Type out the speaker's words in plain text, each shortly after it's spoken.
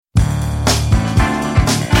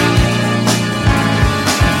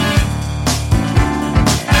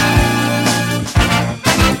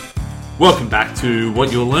Welcome back to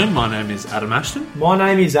What You'll Learn. My name is Adam Ashton. My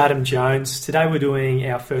name is Adam Jones. Today we're doing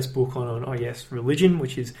our first book on religion,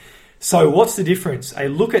 which is So What's the Difference? A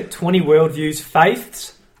look at 20 worldviews,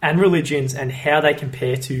 faiths and religions and how they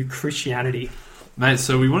compare to Christianity. Mate,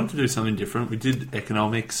 so we wanted to do something different. We did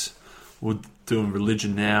economics. We're doing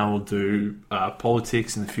religion now. We'll do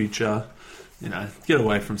politics in the future. You know, get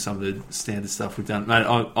away from some of the standard stuff we've done. Mate,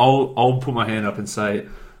 I'll put my hand up and say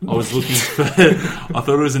I was looking for... I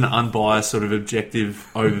thought it was an unbiased sort of objective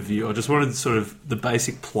overview. I just wanted sort of the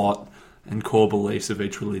basic plot and core beliefs of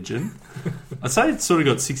each religion. I'd say it sort of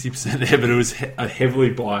got 60% there, but it was heavily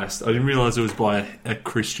biased. I didn't realise it was by a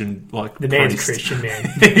Christian, like, the man's a Christian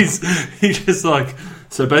man. he just like...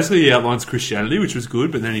 So basically he outlines Christianity, which was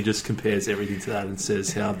good, but then he just compares everything to that and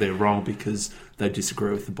says how they're wrong because they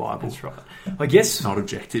disagree with the Bible. That's right. I guess not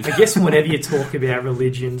objective. I guess whenever you talk about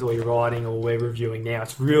religions or you're writing or we're reviewing now,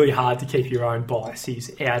 it's really hard to keep your own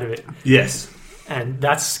biases out of it. Yes. And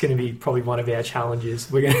that's going to be probably one of our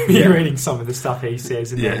challenges. We're going to be reading some of the stuff he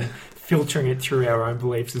says and then filtering it through our own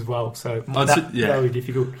beliefs as well. So that'll be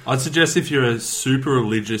difficult. I'd suggest if you're a super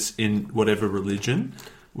religious in whatever religion,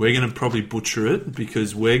 we're going to probably butcher it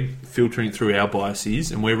because we're filtering it through our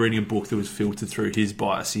biases and we're reading a book that was filtered through his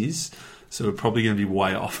biases. So we're probably going to be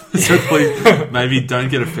way off. So please, maybe don't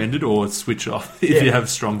get offended or switch off if you have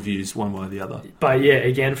strong views one way or the other. But yeah,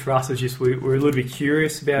 again, for us, it's just we're a little bit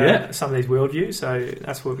curious about some of these worldviews. So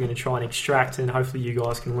that's what we're going to try and extract, and hopefully you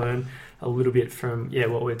guys can learn a little bit from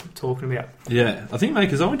what we're talking about. Yeah, I think, mate,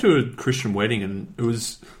 because I went to a Christian wedding and it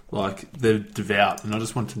was like they're devout, and I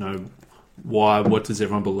just wanted to know why. What does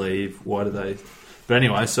everyone believe? Why do they? But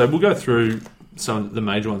anyway, so we'll go through some of the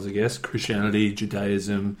major ones, I guess. Christianity,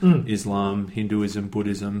 Judaism, Islam, Hinduism,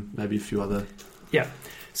 Buddhism, maybe a few other. Yeah.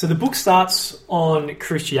 So the book starts on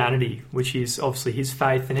Christianity, which is obviously his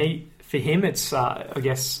faith, and for him, it's I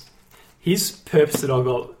guess his purpose that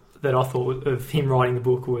I thought of him writing the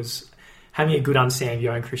book was having a good understanding of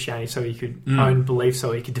your own Christianity, so he could own beliefs,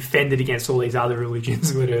 so he could defend it against all these other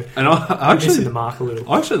religions that are missing the mark a little.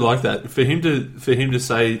 I actually like that for him to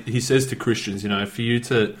say. He says to Christians, for you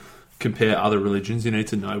to compare other religions, you need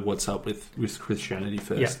to know what's up with Christianity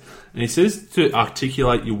first. Yeah. And he says to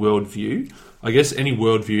articulate your worldview. I guess any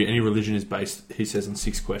worldview, any religion is based, he says, on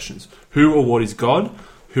 6 questions. Who or what is God?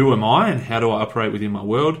 Who am I and how do I operate within my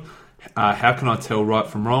world? How can I tell right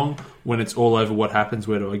from wrong? When it's all over, what happens?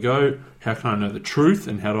 Where do I go? How can I know the truth?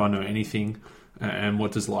 And how do I know anything? And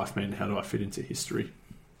what does life mean? How do I fit into history?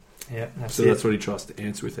 Yeah, that's what he tries to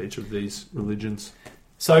answer with each of these religions.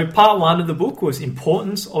 So part 1 of the book was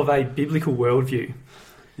importance of a biblical worldview.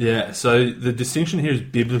 Yeah, so the distinction here is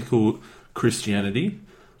biblical Christianity,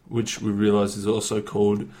 which we realise is also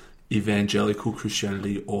called evangelical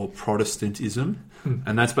Christianity or Protestantism.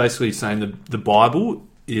 And that's basically saying the Bible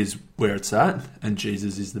is where it's at and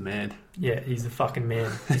Jesus is the man. Yeah, he's the fucking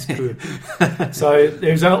man. He's good. So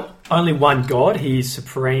there's only one God. He's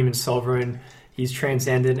supreme and sovereign. He's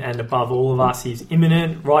transcendent and above all of us. He's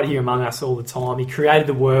immanent, right here among us all the time. He created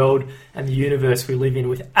the world and the universe we live in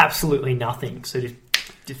with absolutely nothing. So just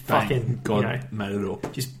bang, fucking... God made it all.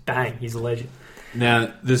 Just bang, he's a legend.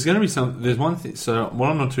 Now, there's going to be there's one thing. So what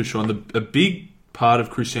I'm not too sure on, a big part of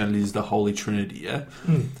Christianity is the Holy Trinity, yeah?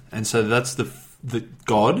 And so that's the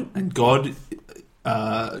God, and God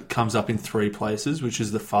comes up in 3 places, which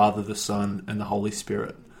is the Father, the Son, and the Holy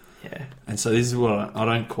Spirit. Yeah. And so this is what I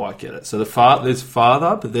don't quite get it. So there's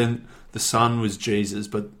Father, but then the Son was Jesus,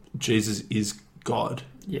 but Jesus is God.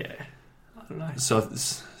 Yeah. I don't know.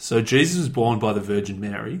 So Jesus was born by the Virgin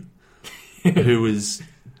Mary, who was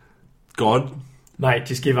God. Mate,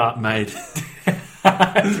 just give up. Made.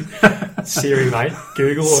 Siri, mate.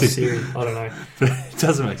 Google or Siri. I don't know. But it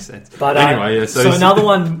doesn't make sense. But anyway, yeah. So another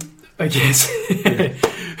one, I guess.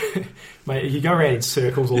 Mate, you go around in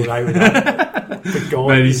circles all day with that. But God,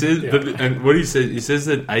 mate, he says, and what he says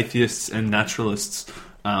that atheists and naturalists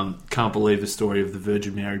can't believe the story of the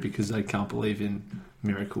Virgin Mary because they can't believe in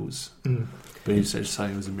miracles. But he's just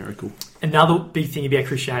saying it was a miracle. Another big thing about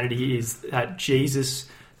Christianity is that Jesus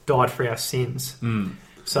died for our sins.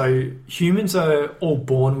 So humans are all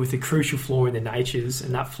born with a crucial flaw in their natures,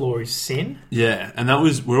 and that flaw is sin. Yeah, and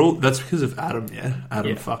that's because of Adam. Yeah,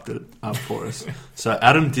 Adam fucked it up for us. So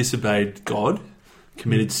Adam disobeyed God,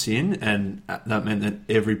 committed sin, and that meant that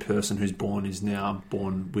every person who's born is now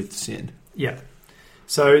born with sin. Yeah.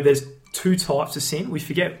 So there's 2 types of sin. We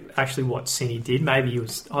forget actually what sin he did. Maybe he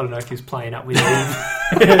was, I don't know if he was playing up with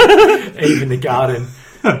Eve, Eve in the garden.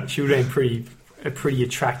 She would have been a pretty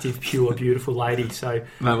attractive, pure, beautiful lady. So,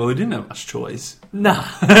 no, well, he didn't have much choice. Nah.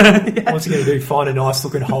 What's he going to do? Find a nice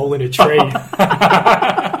looking hole in a tree?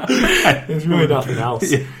 There's really nothing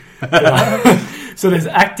else. Yeah. So there's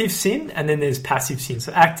active sin and then there's passive sin.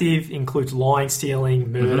 So active includes lying,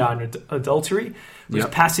 stealing, murder, and adultery. Whereas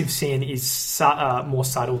passive sin is more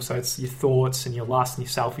subtle. So it's your thoughts and your lust and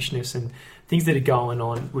your selfishness and things that are going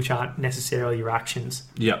on which aren't necessarily your actions.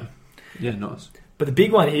 Yeah. Yeah, nice. But the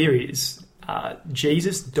big one here is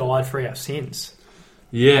Jesus died for our sins.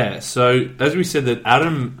 Yeah, so as we said that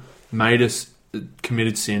Adam made us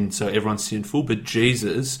committed sin, so everyone's sinful, but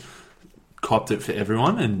Jesus copped it for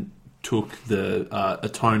everyone and took the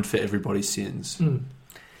atoned for everybody's sins.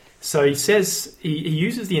 So he says he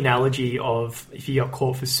uses the analogy of if you got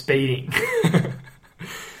caught for speeding.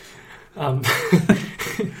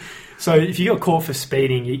 So if you got caught for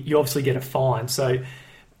speeding, you obviously get a fine.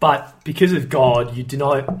 But because of God, you do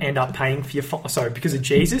not end up paying for your fine. Sorry, because of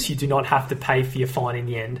Jesus, you do not have to pay for your fine in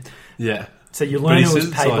the end. Yeah. So you learn it was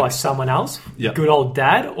paid by someone else, good old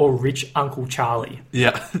dad or rich Uncle Charlie.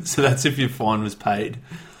 Yeah, so that's if your fine was paid.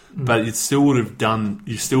 But you still would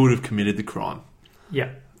have committed the crime. Yeah.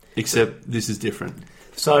 Except this is different.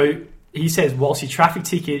 So he says, whilst your traffic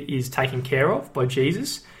ticket is taken care of by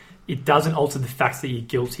Jesus, it doesn't alter the fact that you're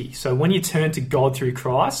guilty. So when you turn to God through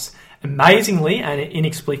Christ, amazingly and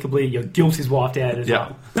inexplicably, your guilt is wiped out as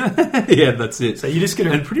well. Yeah, that's it. So you're just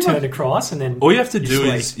going to turn to Christ and then... All you have to do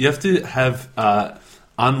is you have to have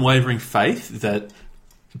unwavering faith that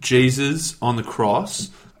Jesus on the cross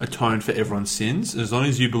atoned for everyone's sins. As long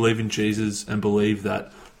as you believe in Jesus and believe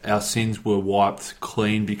that our sins were wiped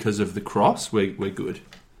clean because of the cross, we're good.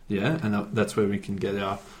 Yeah, and that's where we can get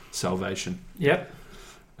our salvation. Yep,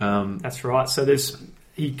 that's right. So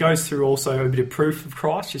he goes through also a bit of proof of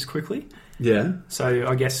Christ just quickly. Yeah. So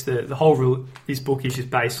I guess the whole this book is just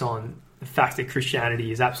based on the fact that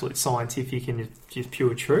Christianity is absolute scientific and just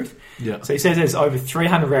pure truth. Yeah. So he says there's over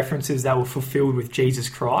 300 references that were fulfilled with Jesus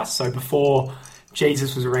Christ. So before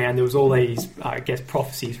Jesus was around, there was all these, I guess,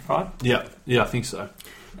 prophecies, right? Yeah, I think so.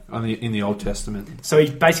 In the Old Testament. So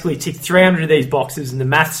he basically ticked 300 of these boxes, and the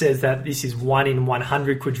math says that this is 1 in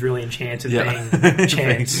 100 quadrillion chance of being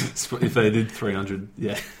chance. If they did 300,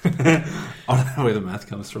 yeah. I don't know where the math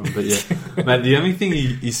comes from, but yeah. Mate, the only thing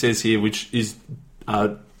he says here, which is,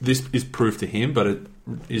 this is proof to him, but it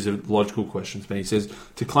is a logical question to me. He says,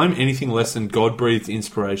 to claim anything less than God-breathed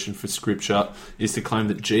inspiration for Scripture is to claim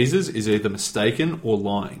that Jesus is either mistaken or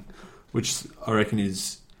lying, which I reckon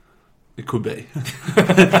it could be.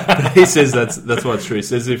 But he says that's why it's true. He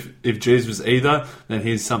says if Jesus was either, then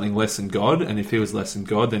he's something less than God, and if he was less than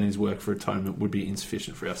God, then his work for atonement would be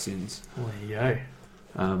insufficient for our sins. Well, there you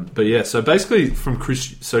go. But yeah, so basically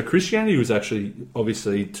so Christianity was actually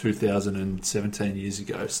obviously 2017 years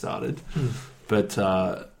ago started,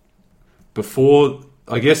 but before,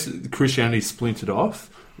 I guess, Christianity splintered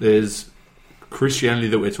off. There's Christianity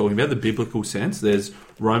that we're talking about, the biblical sense. There's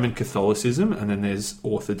Roman Catholicism, and then there's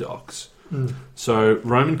Orthodox. So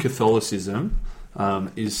Roman Catholicism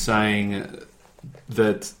is saying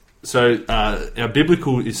that... So our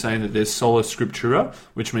biblical is saying that there's sola scriptura,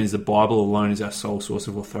 which means the Bible alone is our sole source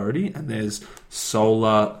of authority, and there's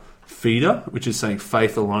sola fide, which is saying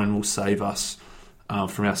faith alone will save us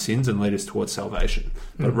from our sins and lead us towards salvation.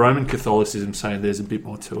 But Roman Catholicism is saying there's a bit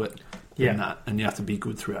more to it than that, and you have to be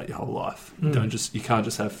good throughout your whole life. You can't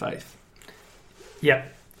just have faith. Yeah,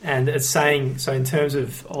 and it's saying, so in terms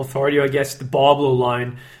of authority, I guess the Bible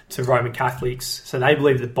alone to Roman Catholics, so they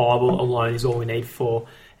believe the Bible alone is all we need for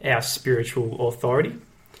our spiritual authority,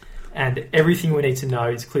 and everything we need to know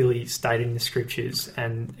is clearly stated in the Scriptures,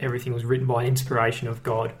 and everything was written by inspiration of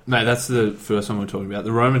God. No, that's the first one we're talking about.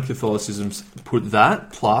 The Roman Catholicism put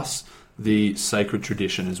that plus the sacred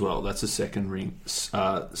tradition as well. That's the second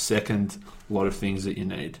lot of things that you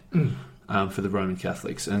need for the Roman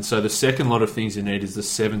Catholics. And so the second lot of things you need is the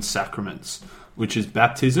 7 sacraments, which is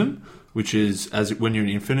baptism, which is, when you're an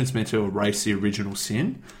infant, it's meant to erase the original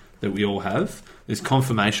sin that we all have. There's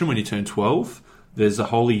confirmation when you turn 12. There's the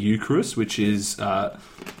Holy Eucharist, which is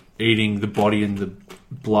eating the body and the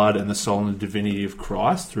blood and the soul and the divinity of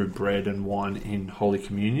Christ through bread and wine in Holy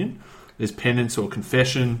Communion. There's penance or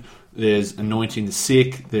confession. There's anointing the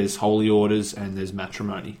sick. There's holy orders, and there's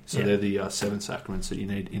matrimony. So they're the 7 sacraments that you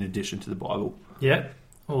need in addition to the Bible. Yeah,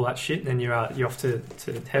 all that shit, and then you're off to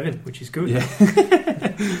heaven, which is good. Yeah.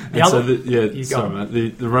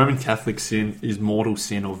 The Roman Catholic sin is mortal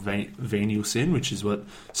sin or venial sin, which is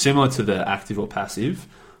similar to the active or passive.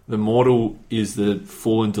 The mortal is the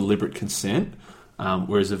full and deliberate consent,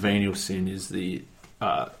 whereas the venial sin is the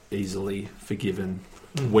easily forgiven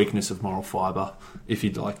weakness of moral fibre. If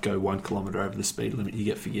you'd go 1 kilometre over the speed limit, you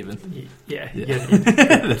get forgiven. Yeah.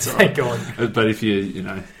 That's Thank God. But if you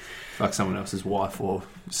fuck someone else's wife or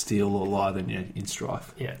steal or lie, then you're in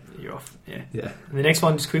strife. Yeah, you're off. Yeah. Yeah. And the next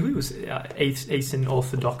one, just quickly, was Eastern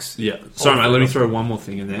Orthodox. Yeah. Sorry, mate, let me throw one more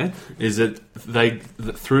thing in there. Is that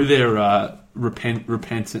through their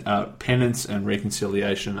penance and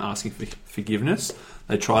reconciliation, asking for forgiveness,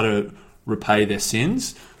 they try to repay their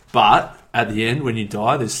sins. But at the end, when you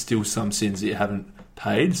die, there's still some sins that you haven't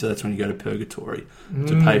paid. So that's when you go to purgatory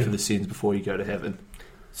to pay for the sins before you go to heaven.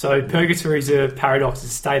 So purgatory is a paradox.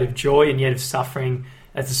 It's a state of joy and yet of suffering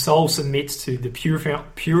as the soul submits to the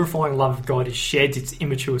purifying love of God. It sheds its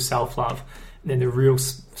immature self-love. And then the real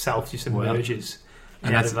self just emerges.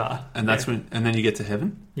 And that's when then you get to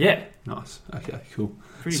heaven? Yeah. Nice. Okay, cool.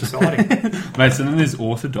 Pretty exciting. Mate, so then there's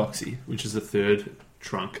orthodoxy, which is the third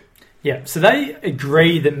trunk. Yeah, so they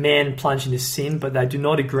agree that man plunged into sin, but they do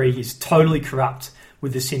not agree he's totally corrupt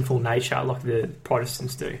with the sinful nature like the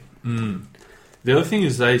Protestants do. The other thing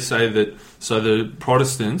is they say that, so the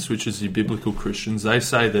Protestants, which is the biblical Christians, they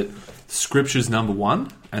say that Scripture's number one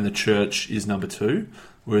and the church is number two,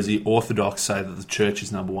 whereas the Orthodox say that the church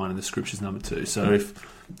is number one and the Scripture's number two. So if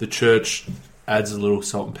the church adds a little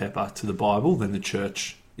salt and pepper to the Bible, then the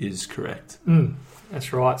church is correct.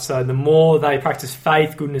 That's right. So the more they practice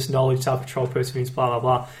faith, goodness, knowledge, self-control, perseverance, blah, blah,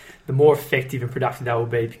 blah, the more effective and productive they will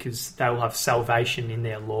be because they will have salvation in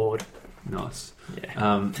their Lord. Nice.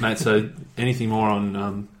 Yeah. Mate, so anything more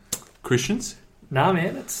on Christians? Nah,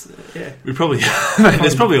 man, that's, yeah. We probably,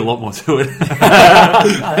 there's probably a lot more to it.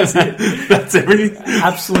 That's it. That's everything.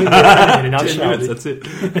 Absolutely. In a nutshell. 10 minutes, that's it.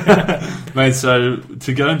 Mate, so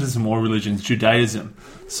to go into some more religions, Judaism.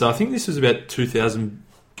 So I think this was about 2000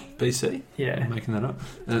 BC. Yeah. I'm making that up.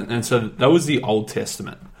 And so that was the Old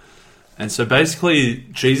Testament. And so basically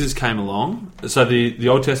Jesus came along. So the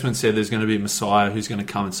Old Testament said there's going to be a Messiah who's going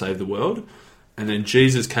to come and save the world. And then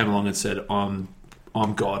Jesus came along and said, I'm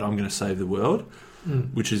God, I'm going to save the world,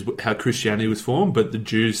 which is how Christianity was formed. But the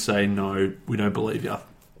Jews say, no, we don't believe you.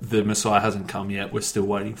 The Messiah hasn't come yet. We're still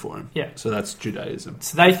waiting for him. Yeah. So that's Judaism.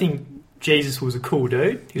 So they think Jesus was a cool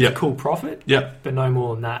dude. He was a cool prophet. Yeah. But no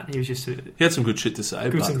more than that. He was just he had some good shit to say.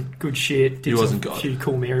 Some good shit. Did he wasn't some God. Few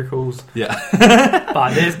cool miracles. Yeah.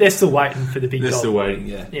 But they're still waiting for the big They're God. still waiting,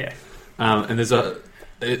 yeah. Yeah. And there's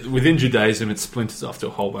within Judaism, it splinters off to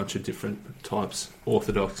a whole bunch of different types: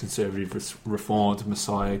 Orthodox, Conservative, Reformed,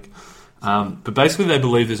 Messianic. But basically, they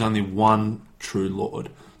believe there's only one true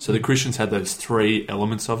Lord. So the Christians had those three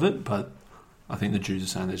elements of it, but I think the Jews are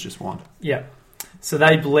saying there's just one. Yeah. So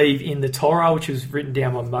they believe in the Torah, which was written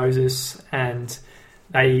down by Moses, and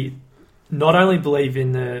they not only believe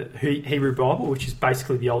in the Hebrew Bible, which is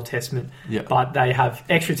basically the Old Testament, but they have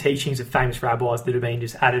extra teachings of famous rabbis that have been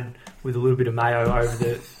just added with a little bit of mayo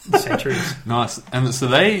over the centuries. Nice. And so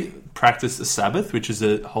they practice the Sabbath, which is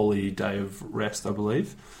a holy day of rest, I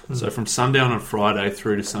believe. So from sundown on Friday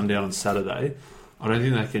through to sundown on Saturday, I don't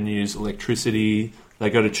think they can use electricity. They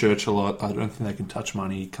go to church a lot. I don't think they can touch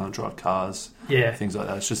money, can't drive cars, things like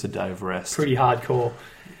that. It's just a day of rest. Pretty hardcore.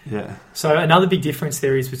 Yeah. So another big difference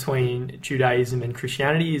there is between Judaism and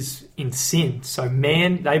Christianity is in sin. So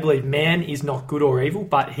they believe man is not good or evil,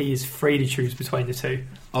 but he is free to choose between the two.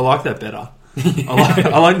 I like that better.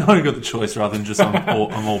 I like knowing you got the choice rather than just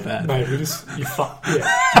I'm all bad. Mate, you're fucked.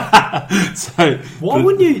 Yeah. So why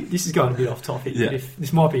wouldn't you? This is going a bit off topic. Yeah. But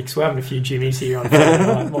this might be because we're having a few Jimmys here on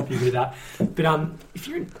the might be a bit of that. But if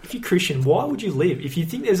you're Christian, why would you live? If you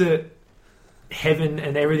think there's a heaven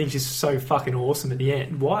and everything's just so fucking awesome at the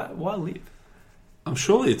end, why live? I'm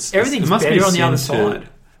sure everything's better on the other side.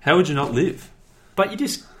 How would you not live? But I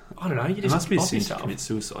don't know. It must be a sin to commit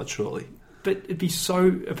suicide, surely. But it'd be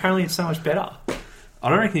apparently it's so much better. I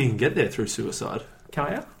don't reckon you can get there through suicide.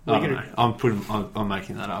 Can you? I don't know. I'm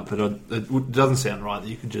making that up, but it doesn't sound right that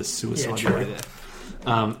you could just suicide your way there.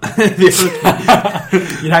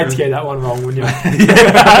 You'd hate to get that one wrong, wouldn't you?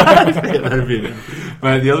 That'd be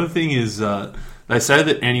But the other thing is, they say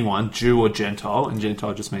that anyone, Jew or Gentile, and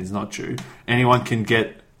Gentile just means not Jew, anyone can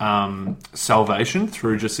get salvation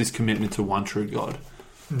through just this commitment to one true God.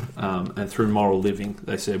 And through moral living,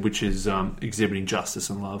 they said, which is exhibiting justice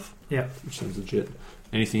and love. Yeah. Which sounds legit.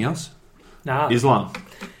 Anything else? Nah. Islam.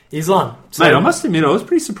 So, mate, I must admit, I was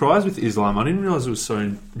pretty surprised with Islam. I didn't realise it was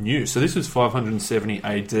so new. So this was 570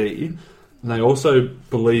 AD. And they also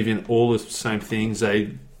believe in all the same things.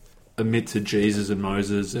 They admit to Jesus and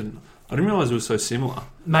Moses. And I didn't realise it was so similar.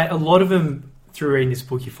 Mate, a lot of them, through reading this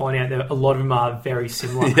book, you find out that a lot of them are very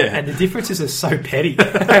similar. Yeah. And the differences are so petty.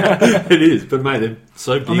 It is. But, mate, they're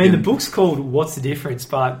so big. I mean, the book's called What's the Difference?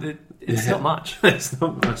 But it's not much. It's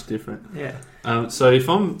not much different. Yeah. So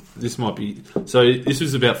this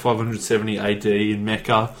was about 570 AD in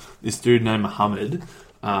Mecca. This dude named Muhammad,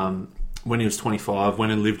 when he was 25,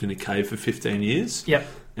 went and lived in a cave for 15 years. Yep.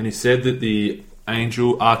 And he said that the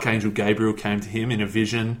Archangel Gabriel came to him in a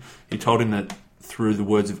vision. He told him that through the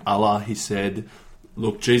words of Allah, he said,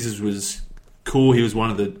 look, Jesus was cool. He was one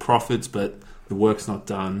of the prophets, but the work's not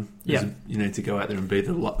done. Yeah. You need to go out there and be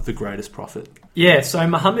the greatest prophet. Yeah, so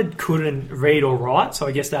Muhammad couldn't read or write, so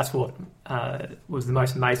I guess that's what was the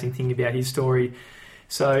most amazing thing about his story.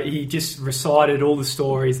 So he just recited all the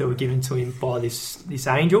stories that were given to him by this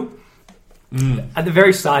angel. At the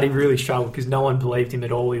very start, he really struggled because no one believed him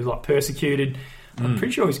at all. He was like persecuted. I'm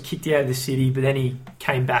pretty sure he was kicked out of the city, but then he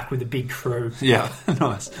came back with a big crew. Yeah,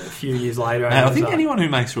 nice. A few years later. I think anyone who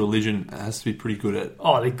makes religion has to be pretty good at...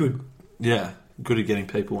 Oh, they're good. Yeah, good at getting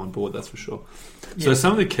people on board, that's for sure. So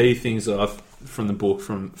some of the key things from the book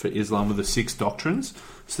for Islam were the 6 doctrines.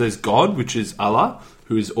 So there's God, which is Allah,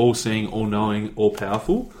 who is all-seeing, all-knowing,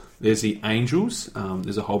 all-powerful. There's the angels.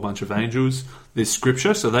 There's a whole bunch of angels. There's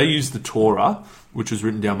scripture. So they use the Torah, which was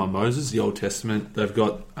written down by Moses, the Old Testament. They've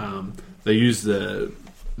got... they use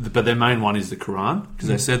but their main one is the Quran, because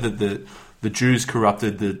they said that the Jews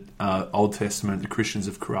corrupted the Old Testament, the Christians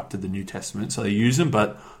have corrupted the New Testament. So they use them,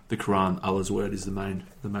 but the Quran, Allah's word, is the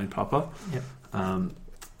main papa. Yep.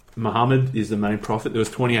 Muhammad is the main prophet. There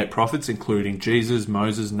was 28 prophets, including Jesus,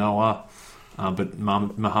 Moses, Noah, but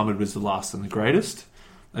Muhammad was the last and the greatest.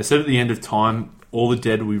 They said at the end of time, all the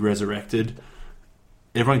dead will be resurrected.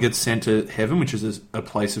 Everyone gets sent to heaven, which is a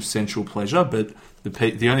place of sensual pleasure, but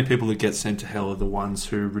the only people that get sent to hell are the ones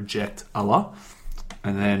who reject Allah.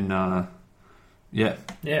 And then, Yeah,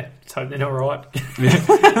 let's hope they're not right.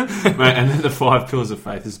 And then the 5 pillars of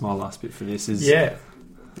faith is my last bit for this.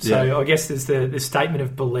 So I guess there's the statement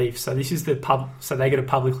of belief. So this is so they got to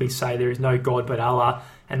publicly say there is no God but Allah,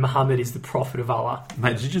 and Muhammad is the prophet of Allah.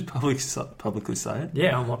 Mate, did you just publicly say it?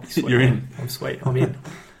 Yeah, I'm sweet. You're in. I'm sweet. I'm in.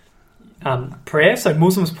 Prayer. So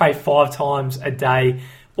Muslims pray 5 times a day,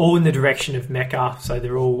 all in the direction of Mecca. So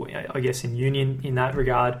they're all, I guess, in union in that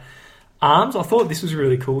regard. Alms. I thought this was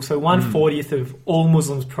really cool. So 1/40 of all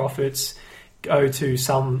Muslims' profits go to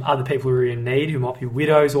some other people who are in need, who might be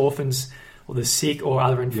widows, orphans, or the sick, or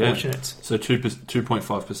other unfortunates. So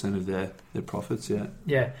 2.5% of their profits.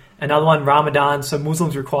 Yeah. Another one, Ramadan. So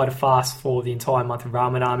Muslims are required to fast for the entire month of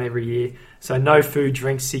Ramadan every year. So no food,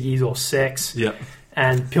 drink, ciggies, or sex. Yep.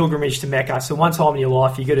 And pilgrimage to Mecca. So one time in your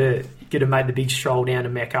life, you got to make the big stroll down to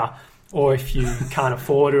Mecca. Or if you can't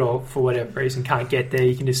afford it, or for whatever reason can't get there,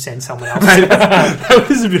 you can just send someone else. That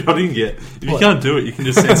was a bit I didn't get. If you can't do it, you can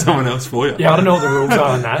just send someone else for you. Yeah, I don't know what the rules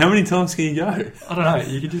are on that. How many times can you go? I don't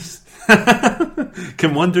know. You could just...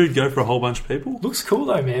 Can one dude go for a whole bunch of people? Looks cool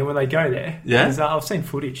though, man, when they go there. Yeah? I've seen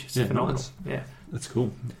footage. It's phenomenal. Nice. Yeah. That's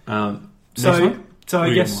cool. So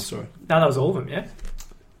I guess... No, that was all of them, yeah?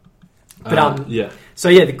 But yeah. So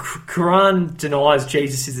yeah, the Quran denies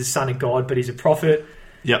Jesus is the Son of God, but he's a prophet.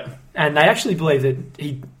 Yep. And they actually believe that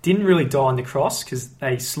he didn't really die on the cross because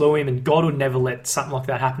they slew him, and God would never let something like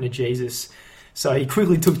that happen to Jesus. So he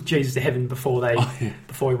quickly took Jesus to heaven before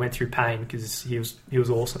he went through pain, because he was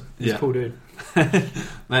awesome. He was a cool dude. Mate,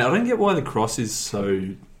 I don't get why the cross is so...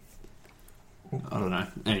 I don't know.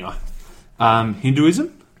 Anyway.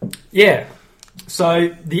 Hinduism? Yeah.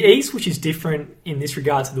 So the East, which is different in this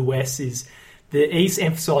regard to the West, is the East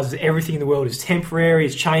emphasises everything in the world is temporary,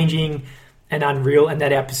 is changing and unreal, and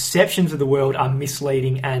that our perceptions of the world are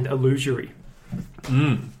misleading and illusory.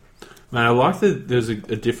 Man, I like that there's a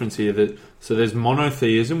difference here. So there's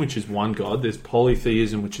monotheism, which is one God. There's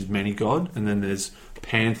polytheism, which is many God. And then there's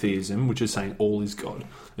pantheism, which is saying all is God.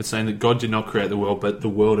 It's saying that God did not create the world, but the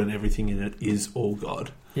world and everything in it is all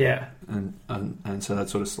God. Yeah. And so that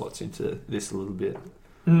sort of slots into this a little bit.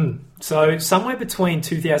 So somewhere between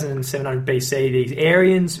 2000 and 700 BC, these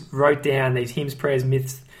Aryans wrote down these hymns, prayers,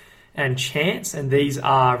 myths, and chants, and these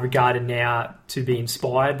are regarded now to be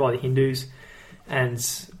inspired by the Hindus. And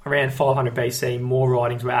around 500 BC, more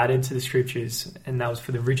writings were added to the scriptures, and that was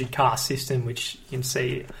for the rigid caste system, which you can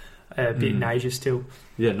see a bit in Asia still.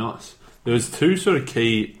 Yeah, nice. There was 2 sort of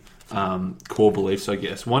key core beliefs, I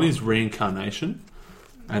guess. One is reincarnation,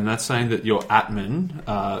 and that's saying that your Atman,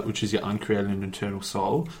 which is your uncreated and eternal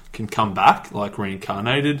soul, can come back, like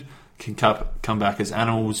reincarnated, can come back as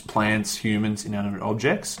animals, plants, humans, inanimate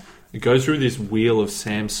objects. It goes through this wheel of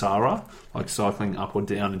samsara, like cycling up or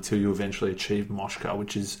down until you eventually achieve moksha,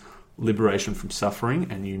 which is liberation from suffering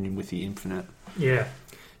and union with the infinite. Yeah.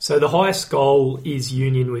 So the highest goal is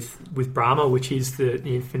union with Brahma, which is the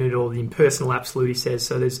infinite or the impersonal absolute, he says.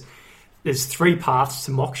 So there's 3 paths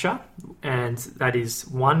to moksha, and that is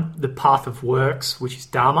 1, the path of works, which is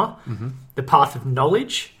dharma, the path of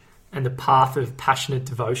knowledge, and the path of passionate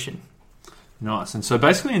devotion. Nice. And so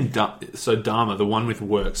basically, Dharma, the one with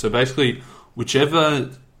work. So basically,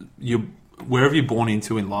 wherever you're born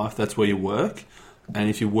into in life, that's where you work. And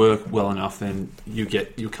if you work well enough, then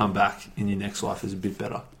you'll come back in your next life as a bit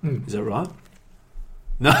better. Is that right?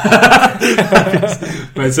 No.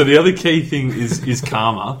 Right, so the other key thing is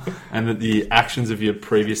karma, and that the actions of your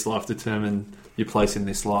previous life determine your place in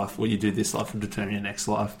this life. What you do this life will determine your next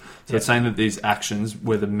life. So it's saying that these actions,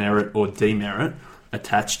 whether merit or demerit,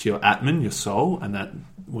 attach to your Atman, your soul, and that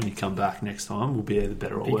when you come back next time will be either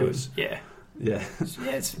better or worse. Yeah. Yeah.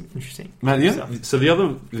 Yeah, it's interesting. So the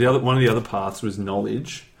other one of the other paths was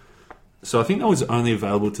knowledge. So I think that was only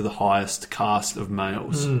available to the highest caste of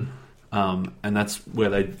males. And that's where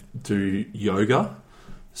they do yoga.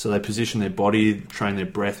 So they position their body, train their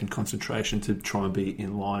breath and concentration to try and be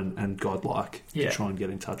in line and godlike, to try and get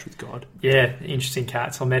in touch with God. Yeah, interesting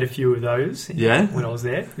cats. I met a few of those when I was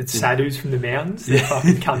there. It's sadhus from the mountains. They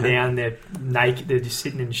fucking come down, they're naked, they're just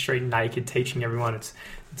sitting in the street naked, teaching everyone. It's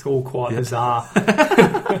all quite bizarre.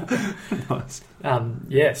 Nice.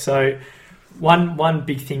 So one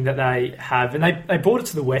big thing that they have, and they brought it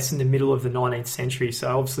to the West in the middle of the 19th century,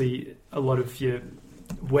 so obviously a lot of your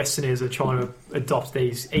Westerners are trying to adopt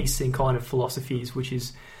these Eastern kind of philosophies, which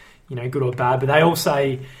is, good or bad. But they all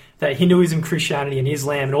say that Hinduism, Christianity and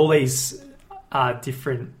Islam and all these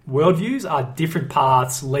different worldviews are different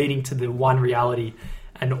paths leading to the one reality,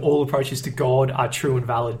 and all approaches to God are true and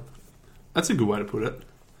valid. That's a good way to put it.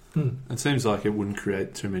 It seems like it wouldn't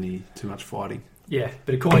create too much fighting. Yeah,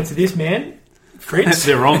 but according to this man, Fritz...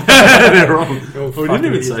 They're wrong. They're wrong. We didn't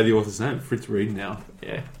even say the author's name. Fritz Reed now.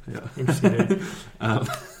 Yeah. Interesting.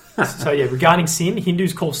 So regarding sin,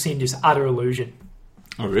 Hindus call sin just utter illusion.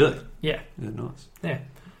 Oh, really? Yeah. Yeah, nice.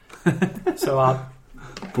 Yeah. So,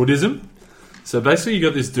 Buddhism. So basically you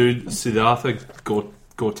got this dude, Siddhartha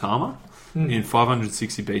Gautama, in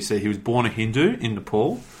 560 BC. He was born a Hindu in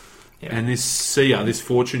Nepal. Yeah. And this seer, this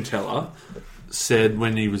fortune teller, said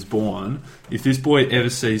when he was born, if this boy ever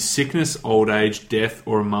sees sickness, old age, death,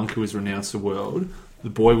 or a monk who has renounced the world, the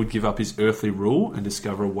boy would give up his earthly rule and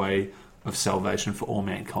discover a way of salvation for all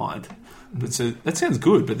mankind. But so that sounds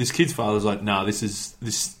good, but this kid's father's like, nah, this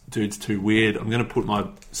dude's too weird. I'm going to put my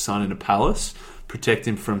son in a palace, protect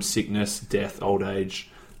him from sickness, death, old age,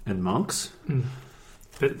 and monks.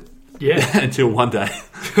 But yeah, until one day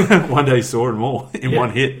he saw them all in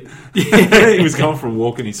one hit. He was going for a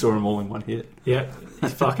walk and he saw them all in one hit. Yeah, he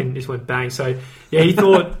fucking just went bang. So yeah, he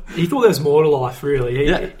thought there was more to life.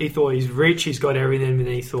 Really, he thought he's rich, he's got everything, and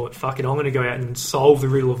then he thought, fuck it, I'm going to go out and solve the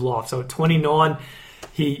riddle of life. So at 29,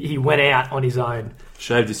 he went out on his own.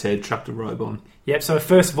 Shaved his head, chucked a robe on. Yep, so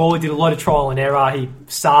first of all, he did a lot of trial and error. He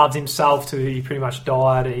starved himself till he pretty much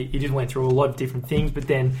died. He just went through a lot of different things. But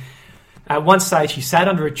then at one stage, he sat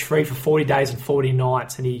under a tree for 40 days and 40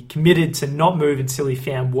 nights, and he committed to not move until he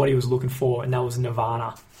found what he was looking for, and that was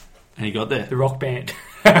Nirvana. And he got there? The rock band.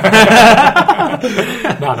 No,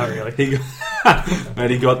 not really. He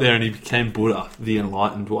got there and he became Buddha, the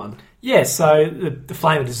enlightened one. Yeah, so the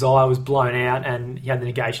flame of desire was blown out and he had the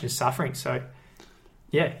negation of suffering. So,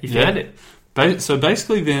 yeah, he found it. So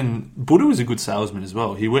basically then, Buddha was a good salesman as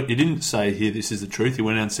well. He didn't say, here, this is the truth. He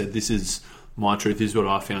went out and said, this is my truth, this is what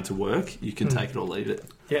I found to work. You can take it or leave it.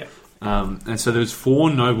 Yeah. And so there was 4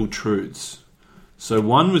 noble truths. So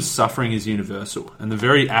one was suffering is universal, and the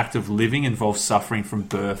very act of living involves suffering from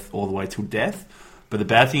birth all the way till death. But the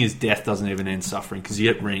bad thing is death doesn't even end suffering because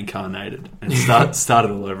you get reincarnated and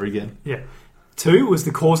started all over again. Yeah. 2 was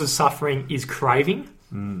the cause of suffering is craving.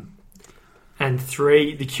 And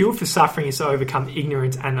 3, the cure for suffering is to overcome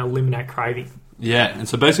ignorance and eliminate craving. Yeah, and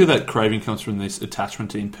so basically that craving comes from this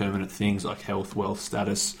attachment to impermanent things like health, wealth,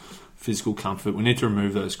 status, physical comfort. We need to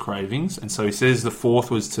remove those cravings. And so he says the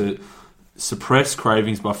 4th was to suppress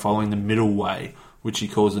cravings by following the middle way, which he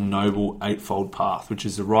calls a noble eightfold path, which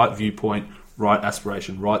is the right viewpoint, right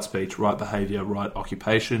aspiration, right speech, right behaviour, right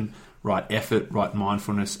occupation, right effort, right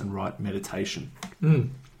mindfulness, and right meditation.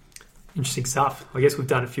 Interesting stuff. I guess we've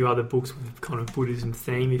done a few other books with kind of Buddhism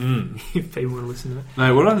theme if people want to listen to it.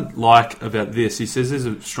 No, what I like about this, he says there's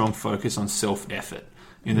a strong focus on self-effort,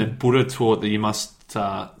 in that Buddha taught that you must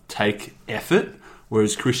take effort,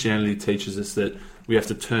 whereas Christianity teaches us that we have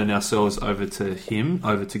to turn ourselves over to Him,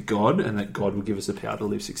 over to God, and that God will give us the power to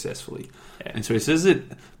live successfully. Yeah. And so he says that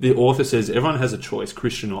the author says everyone has a choice,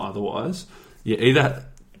 Christian or otherwise. You either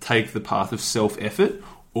take the path of self-effort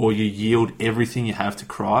or you yield everything you have to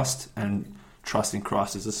Christ and trust in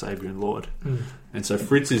Christ as the Saviour and Lord. And so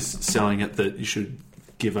Fritz is selling it that you should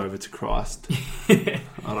give over to Christ. I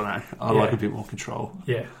don't know. I like a bit more control.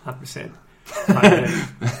 Yeah, 100%.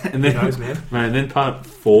 And then, who knows, man? And then part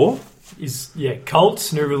 4... is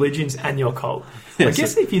cults, new religions, and your cult. Yeah, I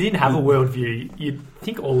guess if you didn't have a worldview, you'd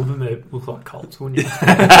think all of them look like cults, wouldn't you?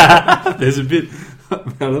 There's a bit. I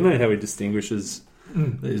don't know how he distinguishes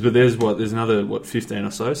these, but there's another 15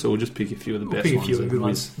 or so. So we'll just pick a few of the best ones and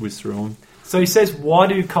whiz through them. So he says, why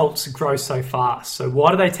do cults grow so fast? So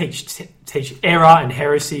why do they teach error and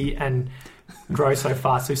heresy and grow so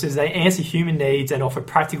fast? So he says they answer human needs and offer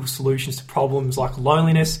practical solutions to problems like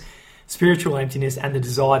loneliness, spiritual emptiness, and the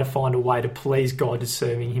desire to find a way to please God to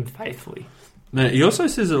serving Him faithfully. Now, he also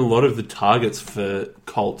says that a lot of the targets for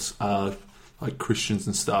cults are like Christians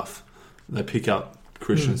and stuff. They pick up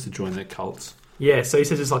Christians to join their cults. Yeah, so he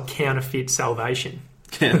says it's like counterfeit salvation.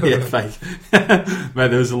 Yeah, fake. Mate,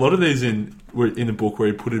 there was a lot of these in the book where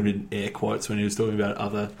he put them in air quotes when he was talking about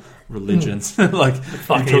other religions. Like, he's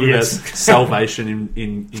talking about salvation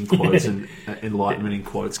in quotes and enlightenment in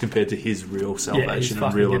quotes compared to his real salvation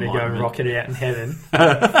and real enlightenment. He's fucking going to go and rock it out in heaven.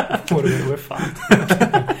 What a bit, we're fucked.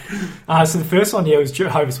 So the first one, was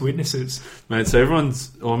Jehovah's Witnesses. Mate, so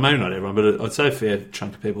everyone's, or maybe not everyone, but I'd say a fair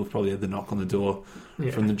chunk of people have probably had the knock on the door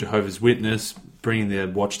from the Jehovah's Witness, bringing their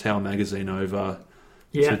Watchtower magazine over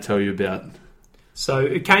to tell you about. So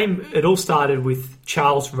it all started with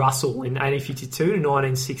Charles Russell in 1852 to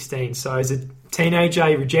 1916. So as a teenager,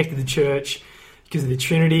 he rejected the church because of the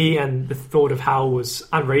Trinity, and the thought of hell was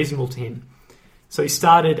unreasonable to him. So he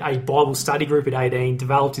started a Bible study group at 18,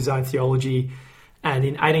 developed his own theology, and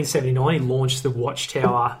in 1879 he launched the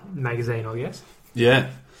Watchtower magazine, I guess. Yeah.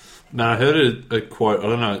 No, I heard a quote, I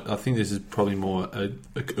don't know, I think this is probably more,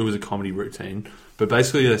 it was a comedy routine, but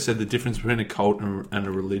basically they said the difference between a cult and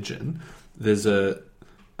a religion, there's a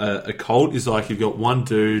cult is like you've got one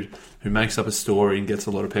dude who makes up a story and gets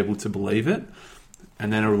a lot of people to believe it,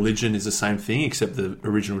 and then a religion is the same thing except the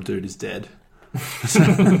original dude is dead. So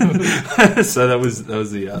that was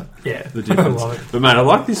the difference. But mate, I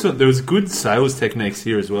like this one. There was good sales techniques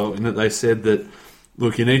here as well, in that they said that,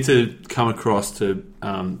 look, you need to come across to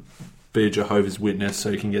be a Jehovah's Witness so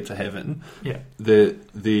you can get to heaven. Yeah.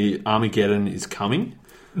 The Armageddon is coming,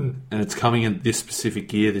 and it's coming in this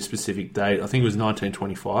specific year, this specific date. I think it was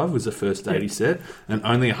 1925 was the first date he said, and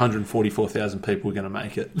only 144,000 people were going to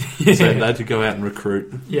make it. So they had to go out and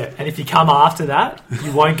recruit. Yeah, and if you come after that,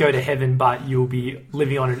 you won't go to heaven, but you'll be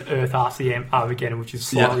living on an earth after the Armageddon, which is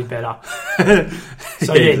slightly better.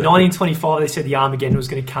 So 1925 they said the Armageddon was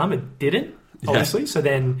going to come. It didn't. Obviously, so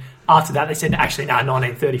then after that they said, actually,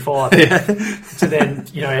 1935. So then,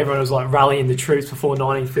 everyone was like rallying the troops before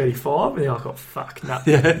 1935, and they're like, oh, fuck, no.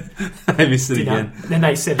 Yeah, they missed it again. Then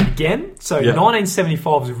they said it again. So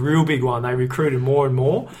 1975 was a real big one. They recruited more and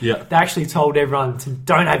more. Yeah. They actually told everyone to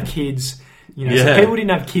don't have kids. So people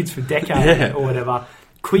didn't have kids for decades or whatever.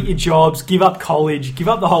 Quit your jobs, give up college, give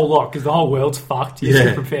up the whole lot, because the whole world's fucked. You have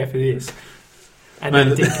to prepare for this. And then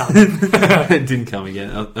it didn't come. It didn't come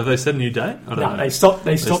again. Have they set a new date? I don't know.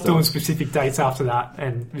 They stopped doing specific dates after that,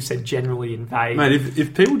 and we said generally in vague. Mate,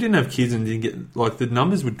 if people didn't have kids and didn't get, like, the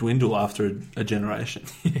numbers would dwindle after a generation.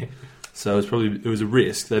 So it was a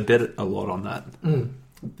risk. They bet a lot on that.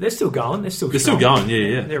 They're still going. They're still going.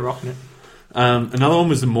 Yeah. They're rocking it. Another one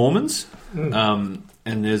was the Mormons.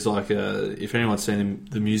 And there's if anyone's seen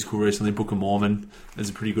the musical recently, Book of Mormon, there's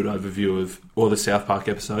a pretty good overview or the South Park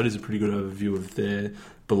episode is a pretty good overview of their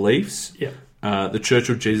beliefs. Yeah. The Church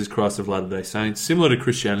of Jesus Christ of Latter-day Saints, similar to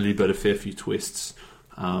Christianity, but a fair few twists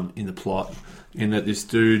in the plot. In that this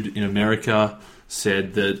dude in America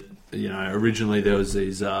said that, originally there was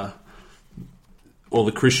these, all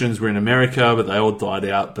the Christians were in America, but they all died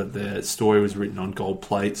out, but their story was written on gold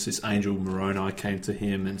plates. This angel Moroni came to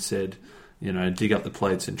him and said, dig up the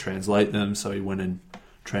plates and translate them. So he went and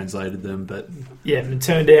translated them. But and it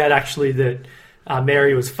turned out actually that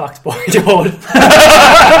Mary was fucked by God.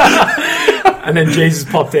 And then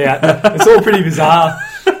Jesus popped out. It's all pretty bizarre.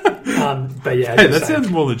 But that sounds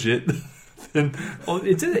more legit. I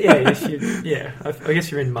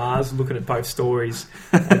guess you're in Mars looking at both stories.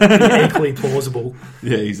 They're equally plausible.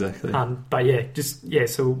 Yeah, exactly.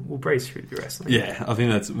 So we'll breeze through the rest of it. Yeah, I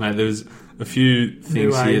think there's a few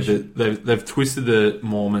things here that they've twisted the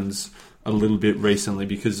Mormons a little bit recently,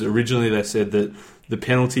 because originally they said that the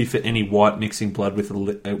penalty for any white mixing blood with a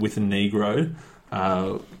Negro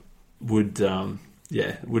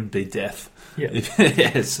would be death.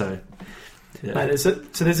 Yeah. So Mate, there's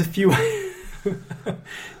a few.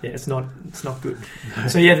 It's not good. No.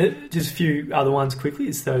 So just a few other ones quickly.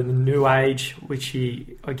 It's the New Age, which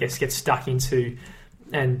he, I guess, gets stuck into,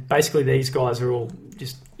 and basically these guys are all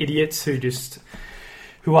just idiots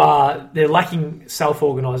they're lacking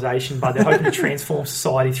self-organisation, but they're hoping to transform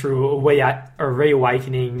society through a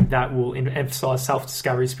reawakening that will emphasise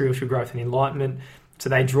self-discovery, spiritual growth, and enlightenment. So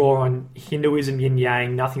they draw on Hinduism, yin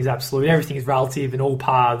yang, nothing's absolute, everything is relative, and all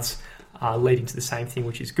paths are leading to the same thing,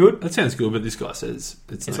 which is good. That sounds good, but this guy says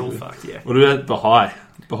it's all good. fucked, yeah. What about Baha'i?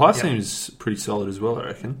 Baha'i seems pretty solid as well, I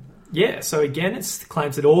reckon. Yeah, so again, it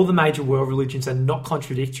claims that all the major world religions are not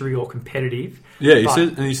contradictory or competitive. Yeah,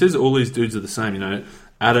 he says all these dudes are the same, you know.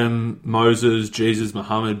 Adam, Moses, Jesus,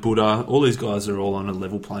 Muhammad, Buddha, all these guys are all on a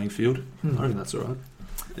level playing field. I reckon that's all right.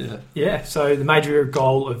 Yeah. Yeah, so the major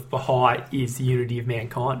goal of Baha'i is the unity of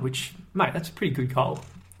mankind, which, mate, that's a pretty good goal.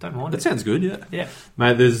 Don't mind it. That sounds good, yeah. Yeah.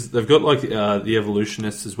 Mate, they've got like the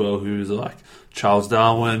evolutionists as well, who's like Charles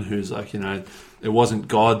Darwin, who's like, you know, it wasn't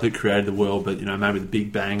God that created the world, but, you know, maybe the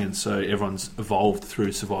Big Bang, and so everyone's evolved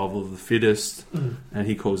through survival of the fittest, and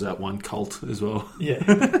he calls that one cult as well. Yeah.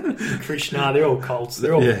 Krishna, they're all cults.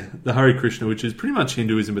 They're all... Yeah, the Hare Krishna, which is pretty much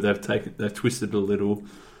Hinduism, but they've twisted it a little.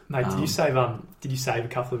 Mate, did you save a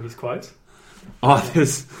couple of his quotes? Oh,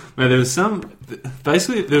 there was some.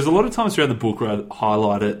 Basically, there's a lot of times throughout the book where I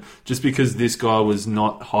highlight it just because this guy was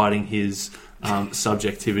not hiding his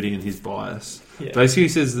subjectivity and his bias. Yeah. Basically, he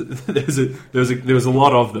says that there was a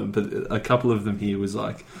lot of them, but a couple of them here was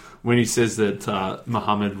like when he says that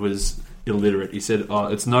Muhammad was illiterate. He said, "Oh,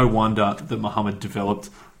 it's no wonder that Muhammad developed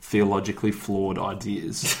theologically flawed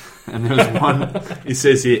ideas." And there was one, he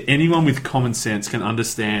says here, anyone with common sense can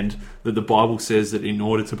understand that the Bible says that in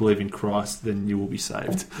order to believe in Christ, then you will be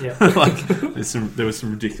saved. Yeah. Like, there were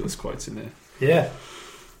some ridiculous quotes in there. Yeah.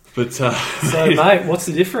 But so, mate, what's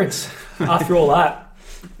the difference after all that?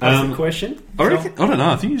 That's the question. I don't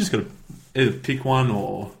know. I think you just got to either pick one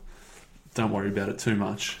or don't worry about it too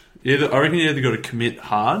much. I reckon you either got to commit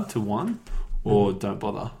hard to one or don't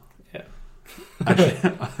bother. Mate,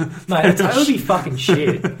 it'd totally be fucking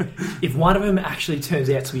shit if one of them actually turns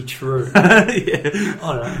out to be true. Yeah. I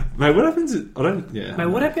don't know. Mate, what happens? Mate,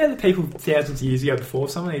 what about the people thousands of years ago before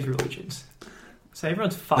some of these religions? So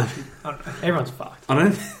everyone's fucked. I don't know. Everyone's fucked.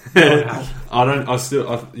 I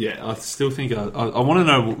still think I want to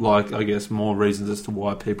know, like, I guess, more reasons as to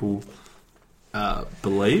why people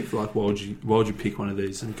believe. Like, why would you pick one of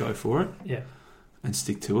these and go for it? Yeah. And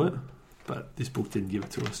stick to it? But this book didn't give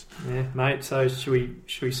it to us. Yeah, mate. So should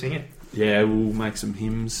we sing it? Yeah, we'll make some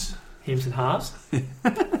hymns. Hymns and halves?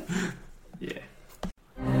 Yeah.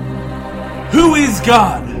 Who is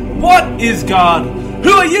God? What is God?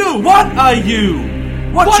 Who are you? What are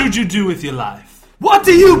you? What should you do with your life? What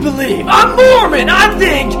do you believe? I'm Mormon. I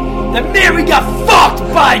think that Mary got fucked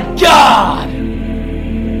by God.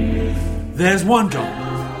 There's one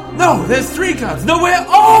God. No, there's three gods. No, we're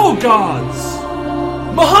all gods.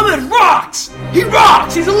 Muhammad rocks! He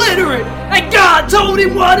rocks! He's illiterate! And God told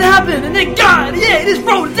him what happened! And then God, he just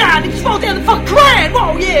rolled down! He just rolled down the fucking Quran!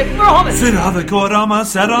 Whoa, yeah, Muhammad! Siddhartha Gautama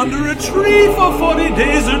sat under a tree for 40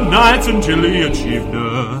 days and nights until he achieved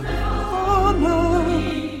nirvana.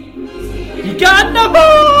 You got no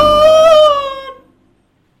more!